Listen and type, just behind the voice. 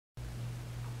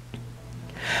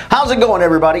How's it going,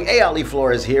 everybody? Ali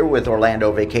Flores here with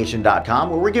OrlandoVacation.com,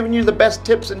 where we're giving you the best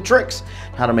tips and tricks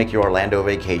how to make your Orlando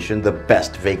vacation the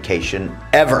best vacation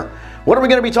ever. What are we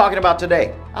going to be talking about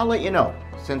today? I'll let you know,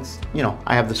 since,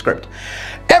 I have the script.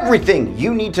 Everything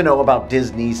you need to know about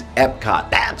Disney's Epcot.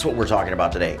 That's what we're talking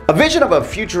about today. A vision of a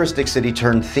futuristic city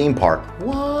turned theme park.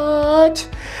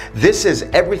 What? This is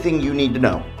everything you need to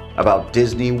know about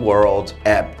Disney World's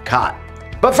Epcot.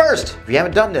 But first, if you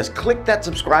haven't done this, click that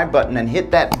subscribe button and hit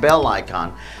that bell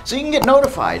icon so you can get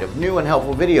notified of new and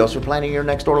helpful videos for planning your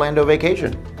next Orlando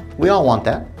vacation. We all want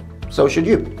that. So should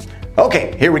you.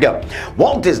 Okay, here we go.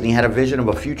 Walt Disney had a vision of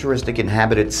a futuristic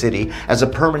inhabited city as a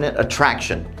permanent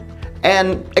attraction,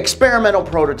 an experimental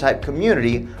prototype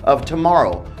community of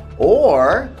tomorrow,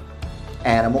 or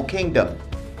Animal Kingdom.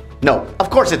 No,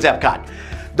 of course it's Epcot.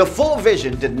 The full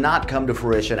vision did not come to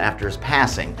fruition after his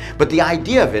passing, but the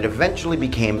idea of it eventually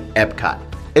became Epcot.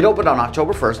 It opened on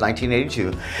October 1st,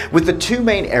 1982, with the two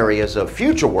main areas of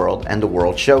Future World and the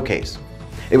World Showcase.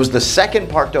 It was the second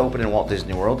park to open in Walt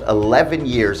Disney World, 11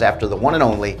 years after the one and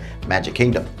only Magic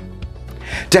Kingdom.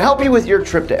 To help you with your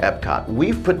trip to Epcot,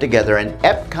 we've put together an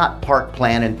Epcot park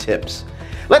plan and tips.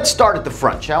 Let's start at the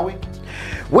front, shall we?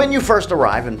 When you first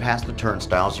arrive and pass the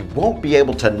turnstiles, you won't be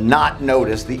able to not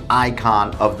notice the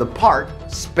icon of the park,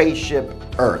 Spaceship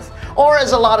Earth, or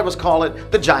as a lot of us call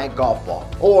it, the giant golf ball,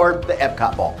 or the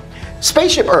Epcot ball.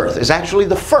 Spaceship Earth is actually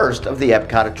the first of the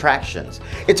Epcot attractions.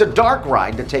 It's a dark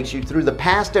ride that takes you through the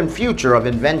past and future of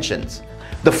inventions.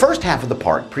 The first half of the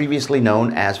park, previously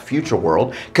known as Future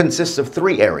World, consists of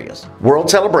three areas: World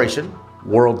Celebration,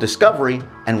 World Discovery,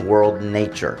 and World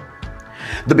Nature.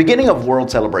 The beginning of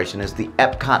World Celebration is the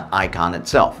Epcot icon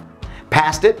itself.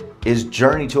 Past it is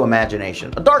Journey to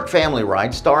Imagination, a dark family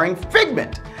ride starring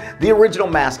Figment, the original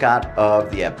mascot of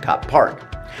the Epcot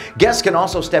park. Guests can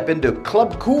also step into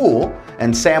Club Cool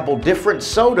and sample different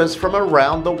sodas from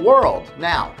around the world.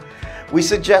 Now, we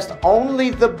suggest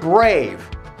only the brave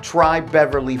try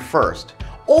Beverly first,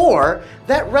 or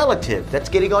that relative that's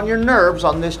getting on your nerves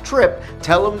on this trip,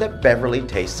 tell them that Beverly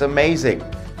tastes amazing.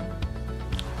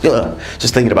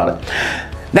 Just thinking about it.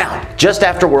 Now, just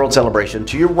after World Celebration,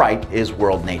 to your right is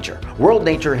World Nature. World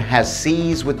Nature has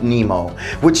Seas with Nemo,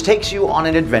 which takes you on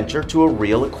an adventure to a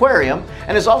real aquarium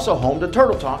and is also home to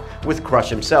Turtle Talk with Crush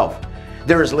himself.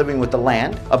 There is Living with the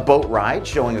Land, a boat ride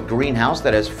showing a greenhouse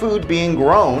that has food being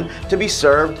grown to be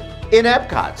served in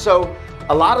Epcot. So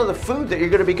a lot of the food that you're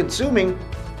going to be consuming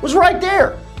was right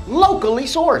there, locally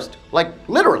sourced, like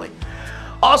literally.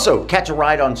 Also, catch a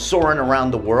ride on Soarin'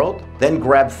 Around the World, then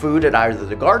grab food at either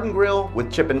the Garden Grill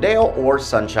with Chip and Dale or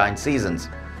Sunshine Seasons.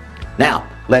 Now,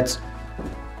 let's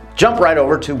jump right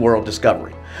over to World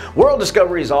Discovery. World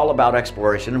Discovery is all about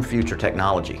exploration and future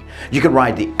technology. You can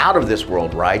ride the Out of This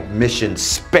World ride, Mission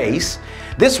Space.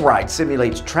 This ride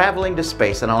simulates traveling to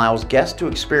space and allows guests to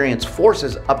experience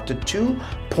forces up to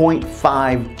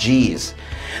 2.5 Gs.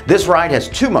 This ride has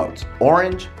two modes,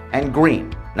 orange and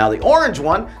green. Now the orange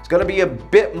one is going to be a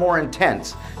bit more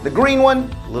intense. The green one,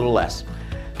 a little less.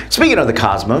 Speaking of the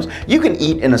cosmos, you can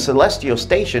eat in a Celestial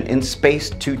station in Space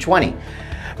 220.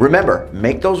 Remember,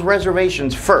 make those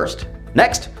reservations first.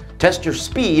 Next, test your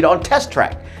speed on Test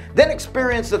Track. Then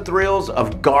experience the thrills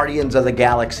of Guardians of the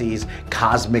Galaxy's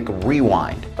Cosmic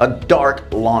Rewind, a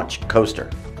dark launch coaster.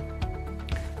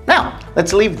 Now,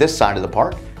 let's leave this side of the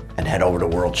park and head over to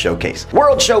World Showcase.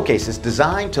 World Showcase is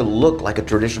designed to look like a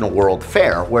traditional world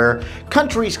fair where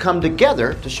countries come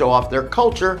together to show off their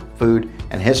culture, food,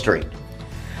 and history.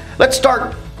 Let's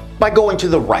start by going to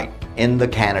the right in the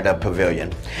Canada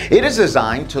Pavilion. It is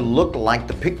designed to look like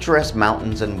the picturesque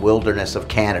mountains and wilderness of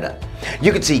Canada.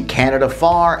 You can see Canada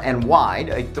far and wide,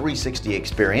 a 360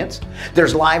 experience.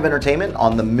 There's live entertainment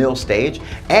on the Mill stage,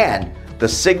 and the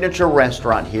signature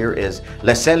restaurant here is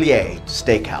Le Cellier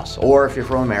Steakhouse, or if you're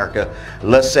from America,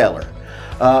 Le Cellar.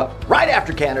 Right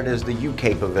after Canada is the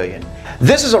UK Pavilion.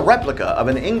 This is a replica of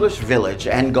an English village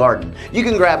and garden. You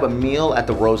can grab a meal at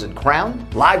the Rose and Crown.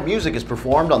 Live music is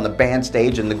performed on the band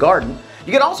stage in the garden.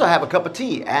 You can also have a cup of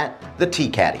tea at the Tea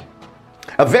Caddy.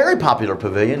 A very popular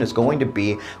pavilion is going to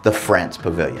be the France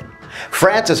Pavilion.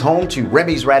 France is home to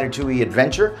Remy's Ratatouille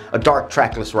Adventure, a dark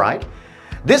trackless ride.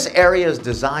 This area is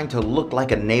designed to look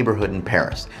like a neighborhood in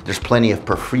Paris. There's plenty of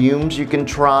perfumes you can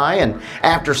try, and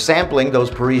after sampling those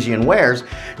Parisian wares,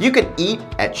 you can eat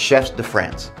at Chefs de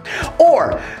France.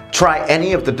 Or try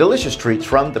any of the delicious treats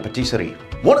from the patisserie.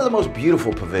 One of the most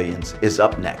beautiful pavilions is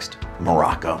up next,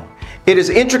 Morocco. It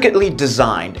is intricately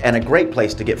designed and a great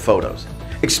place to get photos.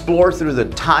 Explore through the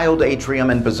tiled atrium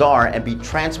and bazaar and be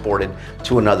transported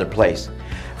to another place.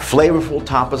 Flavorful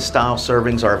tapas-style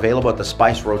servings are available at the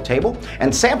Spice Road table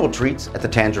and sample treats at the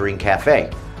Tangerine Cafe.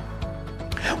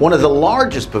 One of the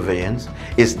largest pavilions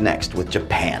is next with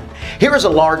Japan. Here is a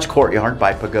large courtyard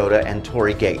by Pagoda and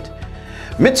Torii Gate.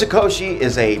 Mitsukoshi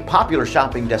is a popular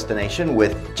shopping destination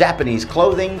with Japanese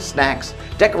clothing, snacks,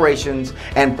 decorations,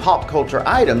 and pop culture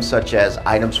items such as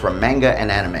items from manga and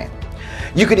anime.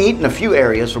 You can eat in a few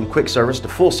areas from quick service to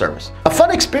full service. A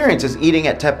fun experience is eating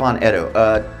at Teppan Edo,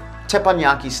 a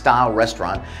teppanyaki-style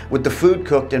restaurant with the food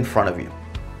cooked in front of you.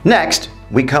 Next,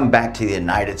 we come back to the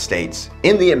United States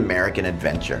in the American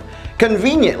Adventure.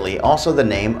 Conveniently, also the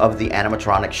name of the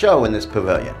animatronic show in this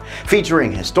pavilion,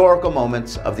 featuring historical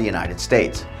moments of the United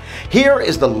States. Here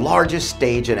is the largest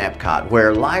stage in Epcot,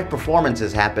 where live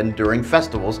performances happen during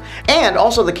festivals, and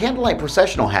also the candlelight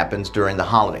processional happens during the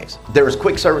holidays. There is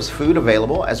quick service food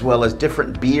available, as well as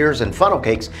different beers and funnel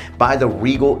cakes by the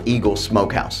Regal Eagle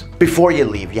Smokehouse. Before you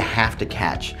leave, you have to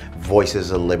catch Voices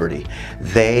of Liberty.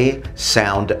 They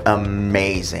sound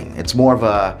amazing. It's more of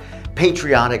a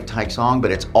patriotic type song, but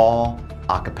it's all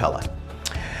a cappella.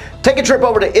 Take a trip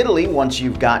over to Italy once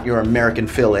you've got your American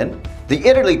fill in. The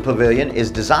Italy Pavilion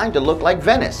is designed to look like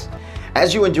Venice.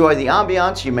 As you enjoy the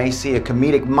ambiance, you may see a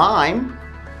comedic mime.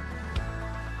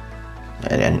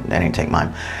 That didn't take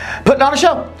mime. Putting on a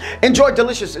show. Enjoy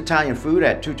delicious Italian food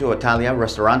at Tutto Italia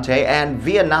Ristorante and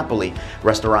Via Napoli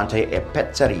Ristorante e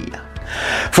Pizzeria.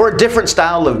 For a different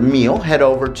style of meal, head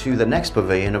over to the next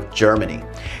pavilion of Germany.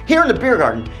 Here in the beer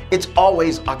garden, it's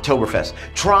always Oktoberfest.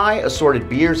 Try assorted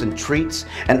beers and treats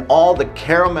and all the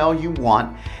caramel you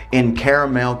want in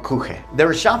Caramel Kuche.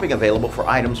 There is shopping available for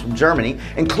items from Germany,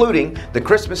 including the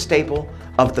Christmas staple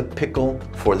of the pickle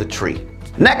for the tree.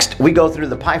 Next, we go through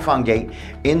the Python Gate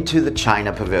into the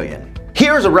China Pavilion.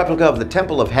 Here is a replica of the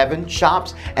Temple of Heaven,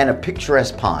 shops, and a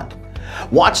picturesque pond.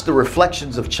 Watch the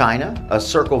Reflections of China, a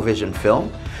Circle Vision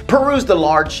film, peruse the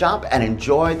large shop, and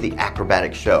enjoy the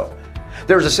acrobatic show.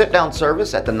 There's a sit-down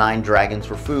service at the Nine Dragons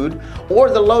for food, or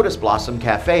the Lotus Blossom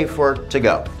Cafe for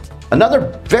to-go.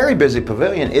 Another very busy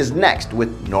pavilion is next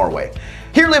with Norway.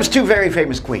 Here lives two very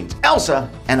famous queens, Elsa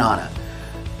and Anna.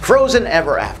 Frozen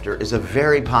Ever After is a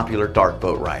very popular dark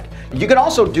boat ride. You can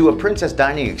also do a princess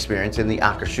dining experience in the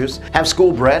Akershus, have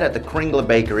school bread at the Kringle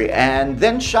Bakery, and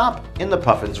then shop in the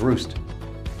Puffin's Roost.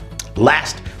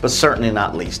 Last, but certainly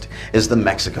not least, is the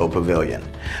Mexico Pavilion.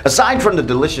 Aside from the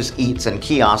delicious eats and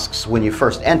kiosks when you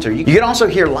first enter, you can also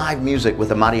hear live music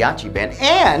with a mariachi band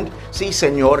and see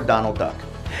Senor Donald Duck.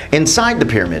 Inside the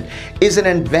pyramid is an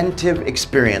inventive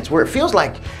experience where it feels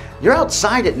like you're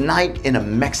outside at night in a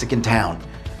Mexican town.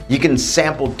 You can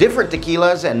sample different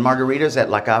tequilas and margaritas at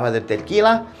La Cava de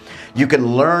Tequila. You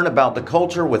can learn about the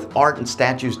culture with art and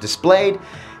statues displayed.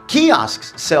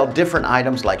 Kiosks sell different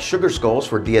items like sugar skulls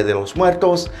for Dia de los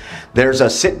Muertos. There's a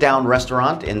sit-down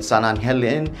restaurant in San Angel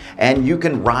Inn, and you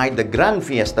can ride the Gran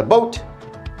Fiesta boat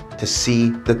to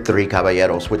see the Three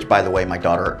Caballeros, which, by the way, my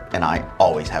daughter and I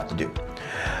always have to do.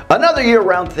 Another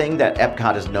year-round thing that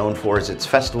Epcot is known for is its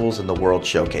festivals and the World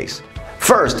Showcase.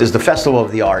 First is the Festival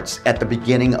of the Arts at the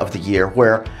beginning of the year,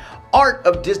 where art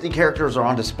of Disney characters are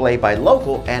on display by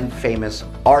local and famous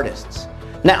artists.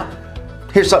 Now,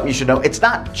 here's something you should know. It's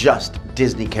not just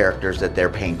Disney characters that they're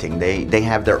painting. They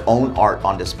have their own art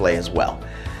on display as well.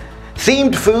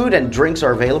 Themed food and drinks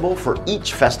are available for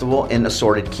each festival in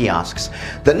assorted kiosks.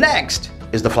 The next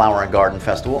is the Flower and Garden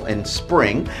Festival in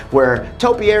spring, where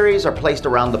topiaries are placed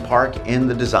around the park in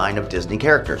the design of Disney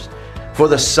characters. For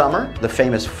the summer, the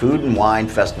famous Food and Wine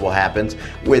Festival happens,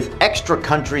 with extra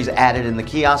countries added in the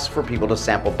kiosks for people to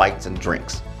sample bites and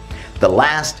drinks. The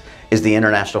last is the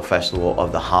International Festival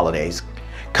of the Holidays.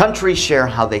 Countries share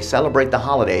how they celebrate the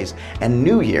holidays and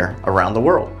New Year around the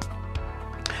world.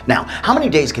 Now, how many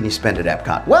days can you spend at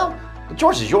Epcot? Well, the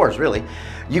choice is yours, really.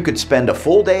 You could spend a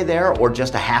full day there or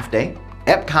just a half day.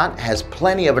 Epcot has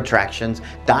plenty of attractions,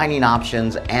 dining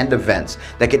options, and events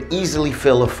that could easily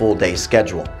fill a full day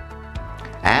schedule.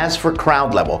 As for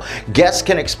crowd level, guests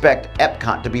can expect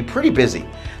Epcot to be pretty busy.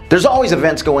 There's always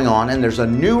events going on, and there's a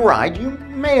new ride, you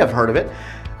may have heard of it,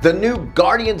 the new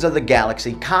Guardians of the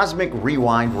Galaxy Cosmic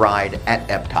Rewind ride at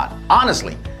Epcot.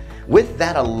 Honestly, with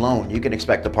that alone, you can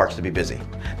expect the parks to be busy.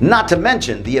 Not to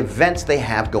mention the events they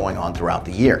have going on throughout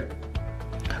the year.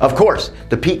 Of course,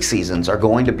 the peak seasons are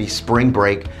going to be spring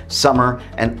break, summer,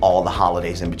 and all the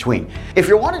holidays in between. If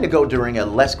you're wanting to go during a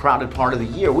less crowded part of the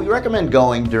year, we recommend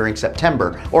going during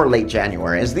September or late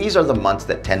January, as these are the months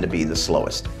that tend to be the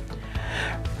slowest.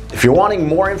 If you're wanting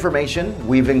more information,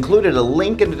 we've included a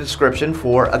link in the description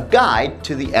for a guide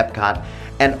to the Epcot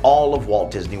and all of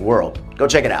Walt Disney World. Go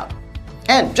check it out.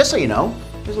 And just so you know,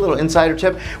 here's a little insider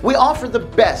tip. We offer the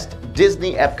best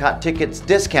Disney Epcot tickets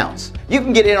discounts. You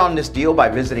can get in on this deal by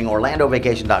visiting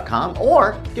orlandovacation.com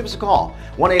or give us a call,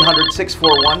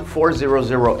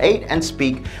 1-800-641-4008, and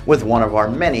speak with one of our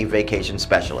many vacation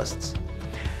specialists.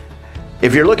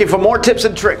 If you're looking for more tips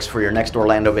and tricks for your next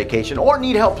Orlando vacation or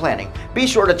need help planning, be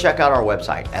sure to check out our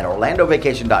website at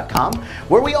orlandovacation.com,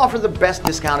 where we offer the best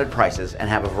discounted prices and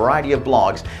have a variety of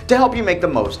blogs to help you make the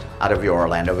most out of your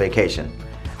Orlando vacation.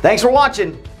 Thanks for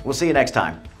watching. We'll see you next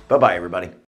time. Bye-bye, everybody.